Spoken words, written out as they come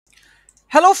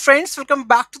Hello friends, welcome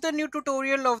back to the new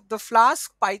tutorial of the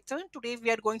Flask Python. Today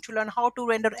we are going to learn how to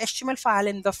render HTML file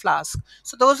in the Flask.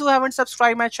 So those who haven't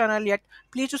subscribed my channel yet,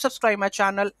 please do subscribe my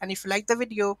channel, and if you like the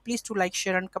video, please do like,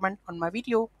 share and comment on my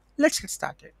video. Let's get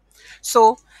started.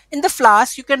 So in the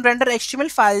Flask, you can render HTML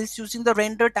files using the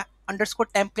render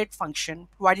template function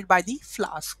provided by the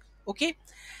Flask. Okay,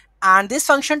 and this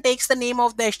function takes the name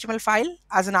of the HTML file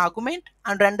as an argument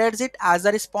and renders it as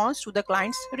a response to the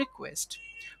client's request.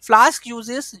 Flask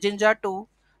uses Jinja 2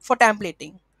 for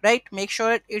templating, right? Make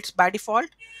sure it's by default,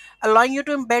 allowing you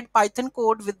to embed Python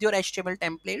code with your HTML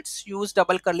templates. Use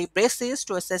double curly braces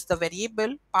to access the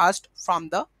variable passed from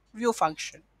the view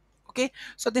function. Okay,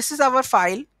 so this is our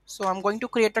file. So I'm going to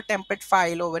create a template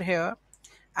file over here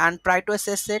and try to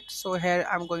access it. So here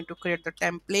I'm going to create the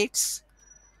templates.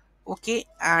 Okay,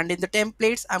 and in the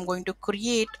templates I'm going to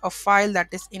create a file that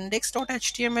is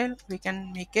index.html. We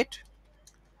can make it.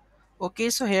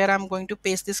 Okay, so here I'm going to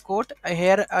paste this code.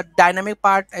 Here a dynamic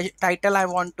part title I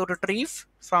want to retrieve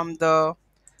from the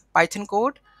Python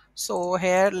code. So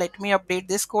here let me update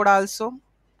this code also.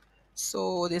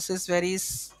 So this is very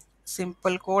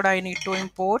simple code I need to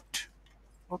import.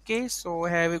 Okay, so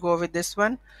here we go with this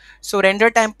one. So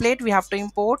render template we have to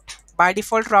import. By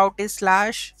default route is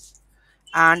slash,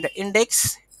 and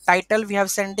index title we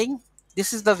have sending.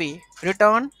 This is the way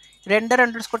return render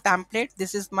underscore template.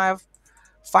 This is my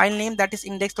file name, that is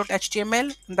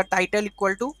index.html, and the title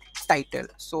equal to title.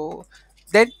 So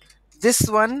then this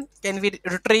one can be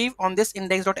retrieved on this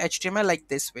index.html like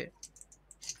this way.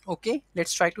 Okay,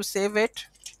 let's try to save it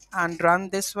and run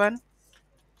this one.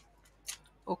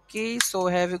 Okay, so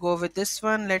here we go with this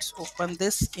one. Let's open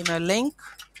this in a link,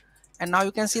 and now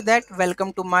you can see that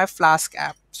welcome to my Flask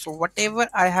app. So whatever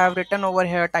I have written over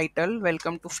here, title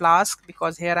welcome to Flask,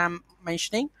 because here I'm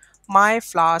mentioning my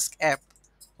Flask app.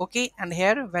 Okay, and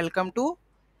here welcome to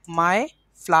my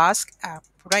Flask app,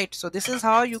 right? So this is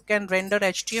how you can render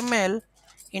HTML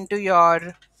into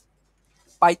your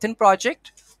Python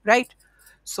project, right?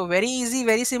 So very easy,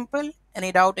 very simple.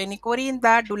 Any doubt, any query in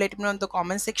that, do let me know in the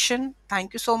comment section.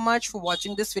 Thank you so much for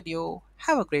watching this video.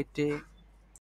 Have a great day.